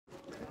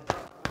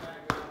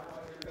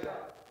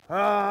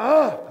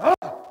Let's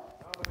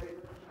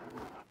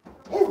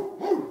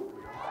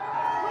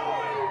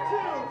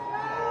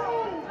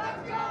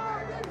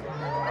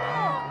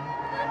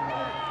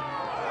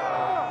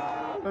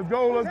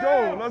go, let's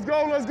go, let's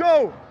go, let's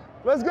go.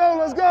 Let's go,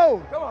 let's go.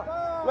 Come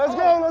on. Let's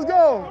go, let's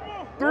go.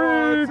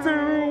 3,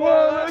 2,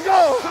 1, let's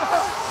go.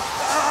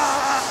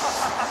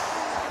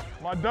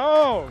 My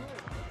dog.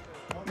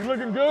 You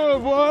looking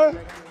good, boy.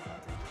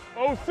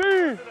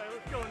 OC.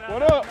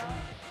 What up?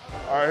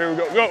 All right, here we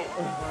go. Go.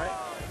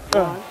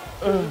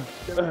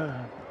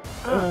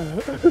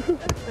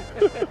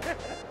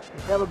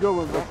 Have a good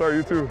one, bro. Yes, sir,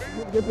 you too.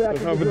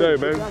 Let's have a day,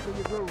 baby.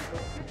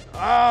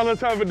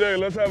 Let's have a day.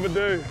 Let's have a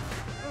day.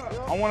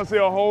 I want to see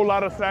a whole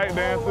lot of sack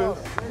dances.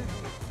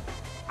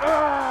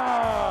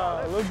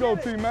 Let's go,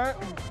 T-Mac.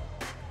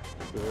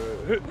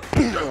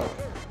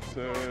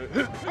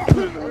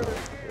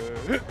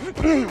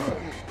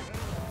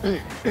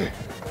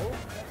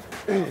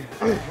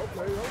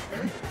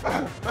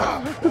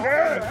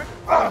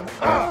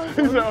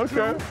 He said,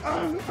 okay.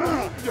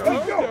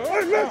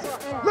 Hey,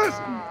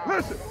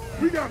 listen.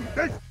 We got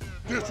to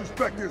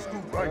disrespect this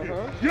group right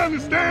here. You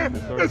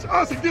understand? It's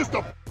us against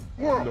the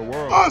world.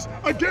 Us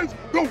against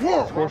the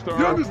world.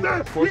 You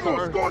understand? We're going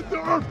to scorch the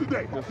earth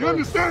today. You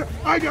understand?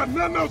 I ain't got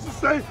nothing else to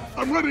say.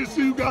 I'm ready to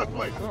see you guys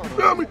play. You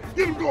feel me?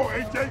 Get him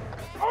going, AJ.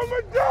 I'm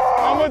a dog.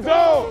 I'm a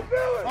dog.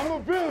 I'm a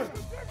villain.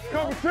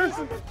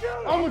 Competition.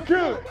 I'm a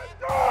killer.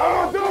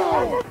 I'm a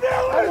dog.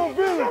 I'm a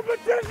villain.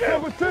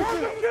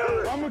 Competition.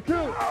 I'm a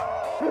killer.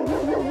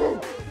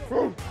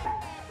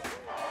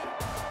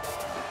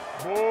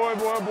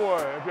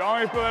 Boy. If y'all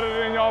ain't feeling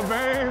it in y'all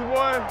veins,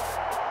 boy,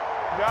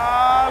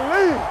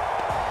 golly.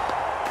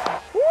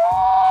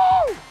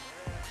 Woo!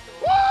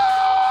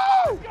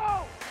 Woo!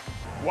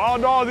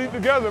 Wild dogs eat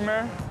together,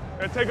 man.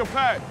 It take a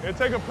pack,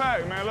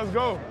 man. Let's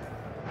go.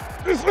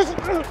 That's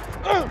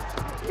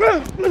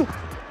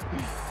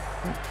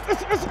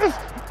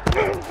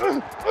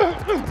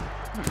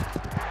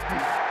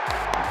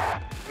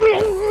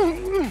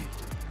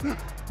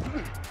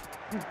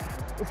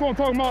what I'm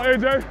talking about,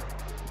 AJ.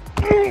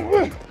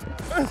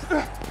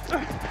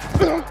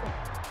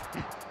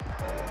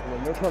 When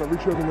they're trying to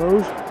reach your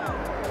nose,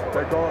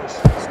 that guard's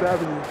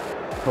stabbing you.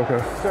 Okay.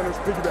 Center's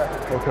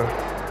piggybacking. Okay.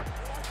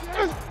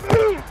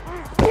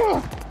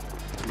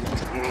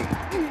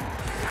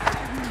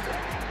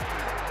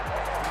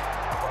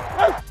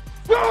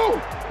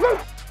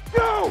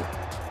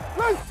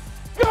 Let's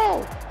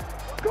go!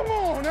 Come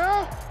on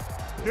now!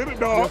 Get it,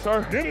 dog. Yes,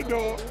 sir. Get it,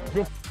 dog.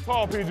 Good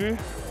call, PG.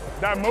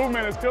 That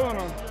movement is killing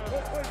them.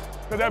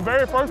 Because that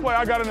very first play,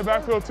 I got in the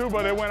backfield too,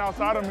 but it went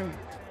outside of me.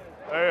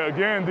 Hey,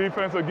 again,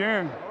 defense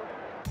again.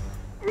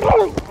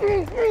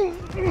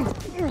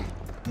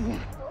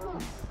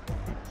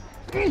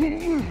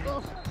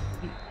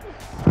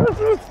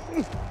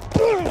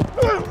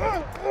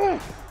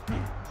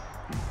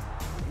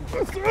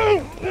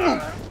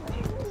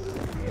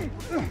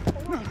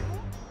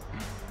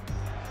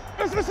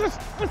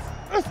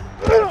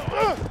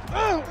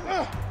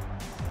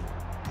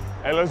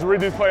 Hey, let's read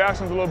these play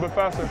actions a little bit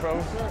faster,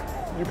 fellas.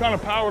 You kind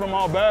of powered them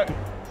all back.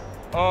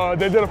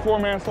 They did a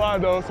 4-man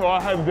slide though, so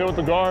I had to deal with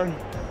the guard.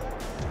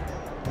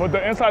 But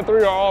the inside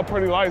 3 are all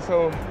pretty light,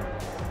 so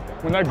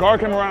when that guard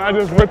came around, I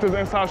just ripped his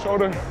inside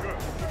shoulder.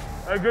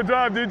 Hey, good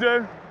job,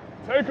 DJ.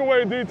 Take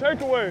away, D,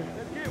 take away.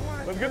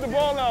 Let's get the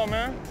ball out,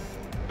 man.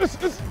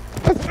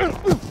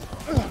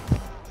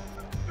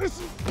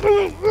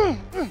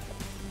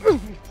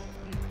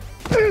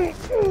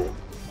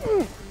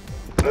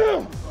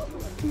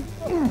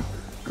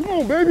 Come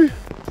on, baby.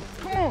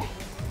 Come on.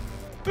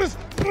 Let's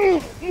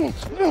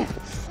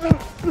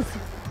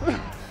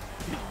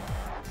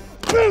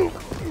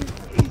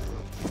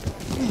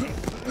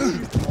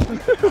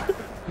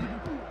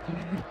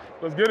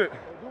get it.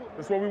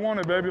 That's what we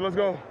wanted, baby. Let's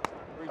go.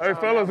 Hey,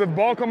 fellas, if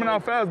ball coming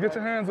out fast, get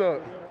your hands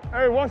up.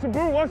 Hey, watch the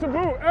boot, watch the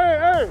boot.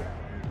 Hey.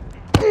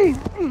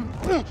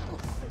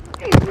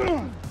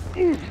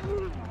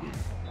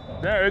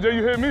 Damn, AJ,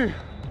 you hit me.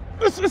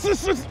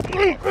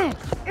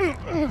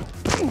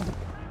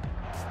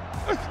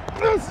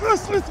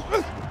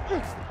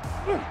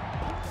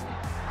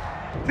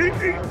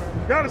 TT,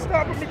 gotta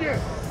stop him again.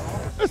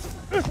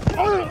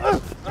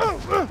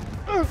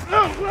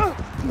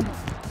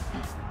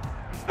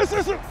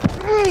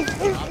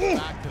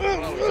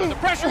 The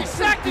pressure, he's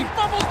sacked, he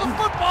fumbles the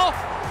football,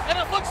 and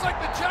it looks like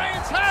the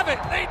Giants have it.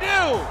 They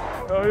do.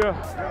 Oh yeah.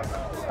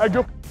 Hey,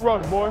 good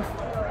rush, boy.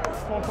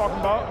 That's what I'm talking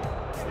about.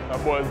 That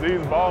boy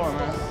Z's balling,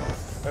 man.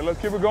 Hey, let's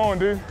keep it going,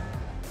 D.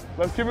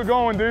 Let's keep it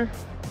going, D.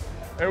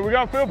 Hey, we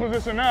got field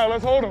position now.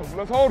 Let's hold him.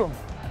 Let's hold him.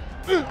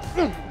 Let's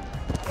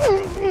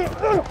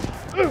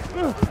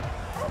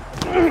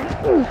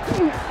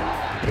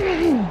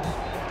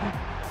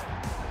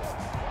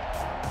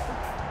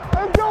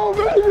go,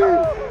 baby!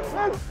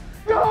 Let's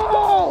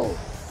go!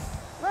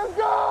 Let's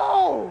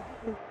go!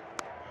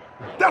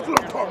 That's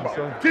what I'm talking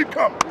about. Keep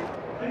coming.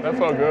 That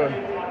felt good.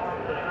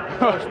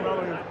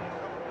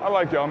 I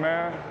like y'all,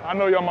 man. I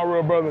know y'all my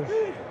real brothers.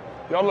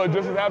 Y'all look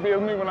just as happy as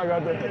me when I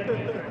got there.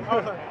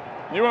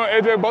 You want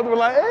AJ both to be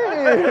like,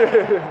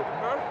 hey.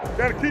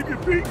 Gotta keep your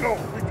feet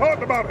going. We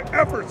talked about it.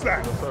 Effort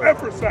sack,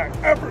 effort sack,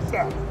 effort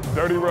sack.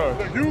 Dirty rush.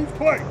 The huge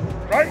play,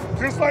 right?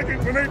 Just like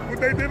it when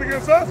they did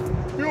against us,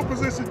 field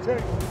position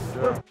change.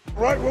 We're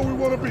right where we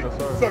want to be.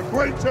 It's a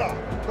great job.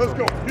 Let's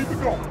go. Keep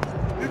it going.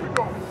 Keep it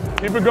going.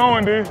 Keep it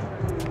going, D.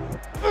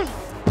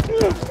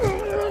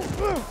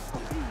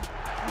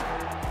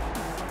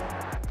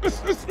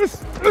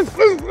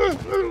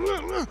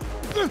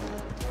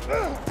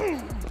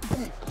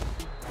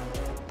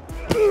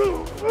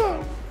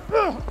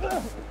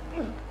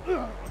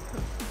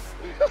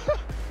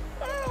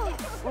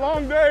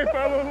 Long day,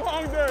 fellas,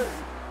 long day.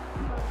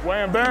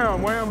 Wham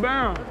bam, wham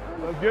bam.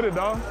 Let's get it,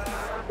 dog.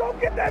 Go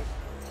get that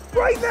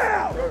right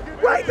now!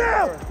 Right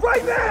now!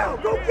 Right now!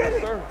 Go get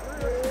it! Yes,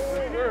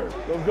 sir.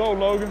 Let's go,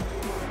 Logan.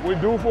 We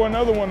due for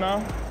another one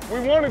now. We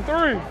wanted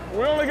 3.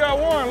 We only got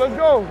 1. Let's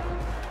go.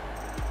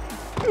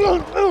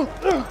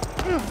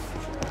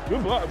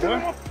 Good block,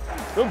 boy.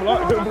 Good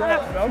block, good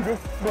block. That was good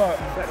block.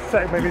 That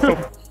sack made me so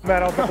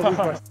mad I was about to lose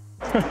my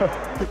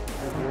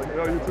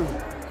Yo, you too.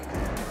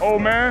 Oh,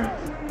 man.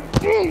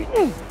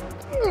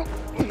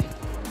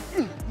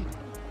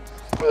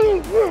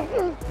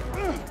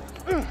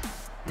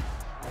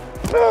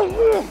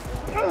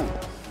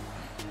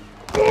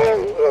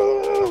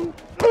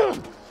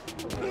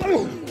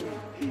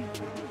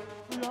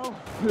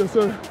 Yes,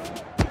 sir.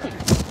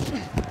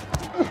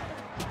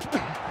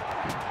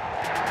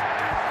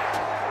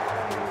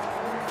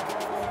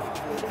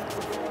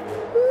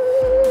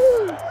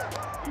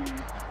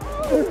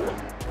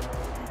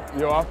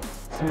 Yo, I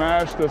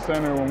smashed the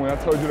center when I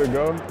told you to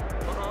go.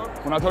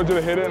 When I told you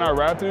to hit it and I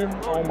wrapped you,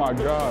 oh my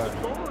God.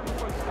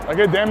 Like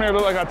it damn near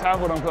looked like I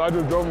tackled him because I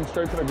just drove him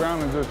straight to the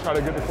ground and just tried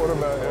to get the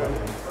quarterback.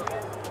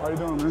 Yeah. How you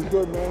doing, man?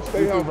 Good, man.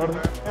 Stay healthy, man.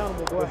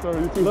 Yes, sir.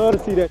 You too. Love to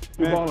see that.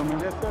 Keep balling, man.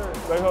 Yes, sir.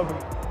 Stay healthy.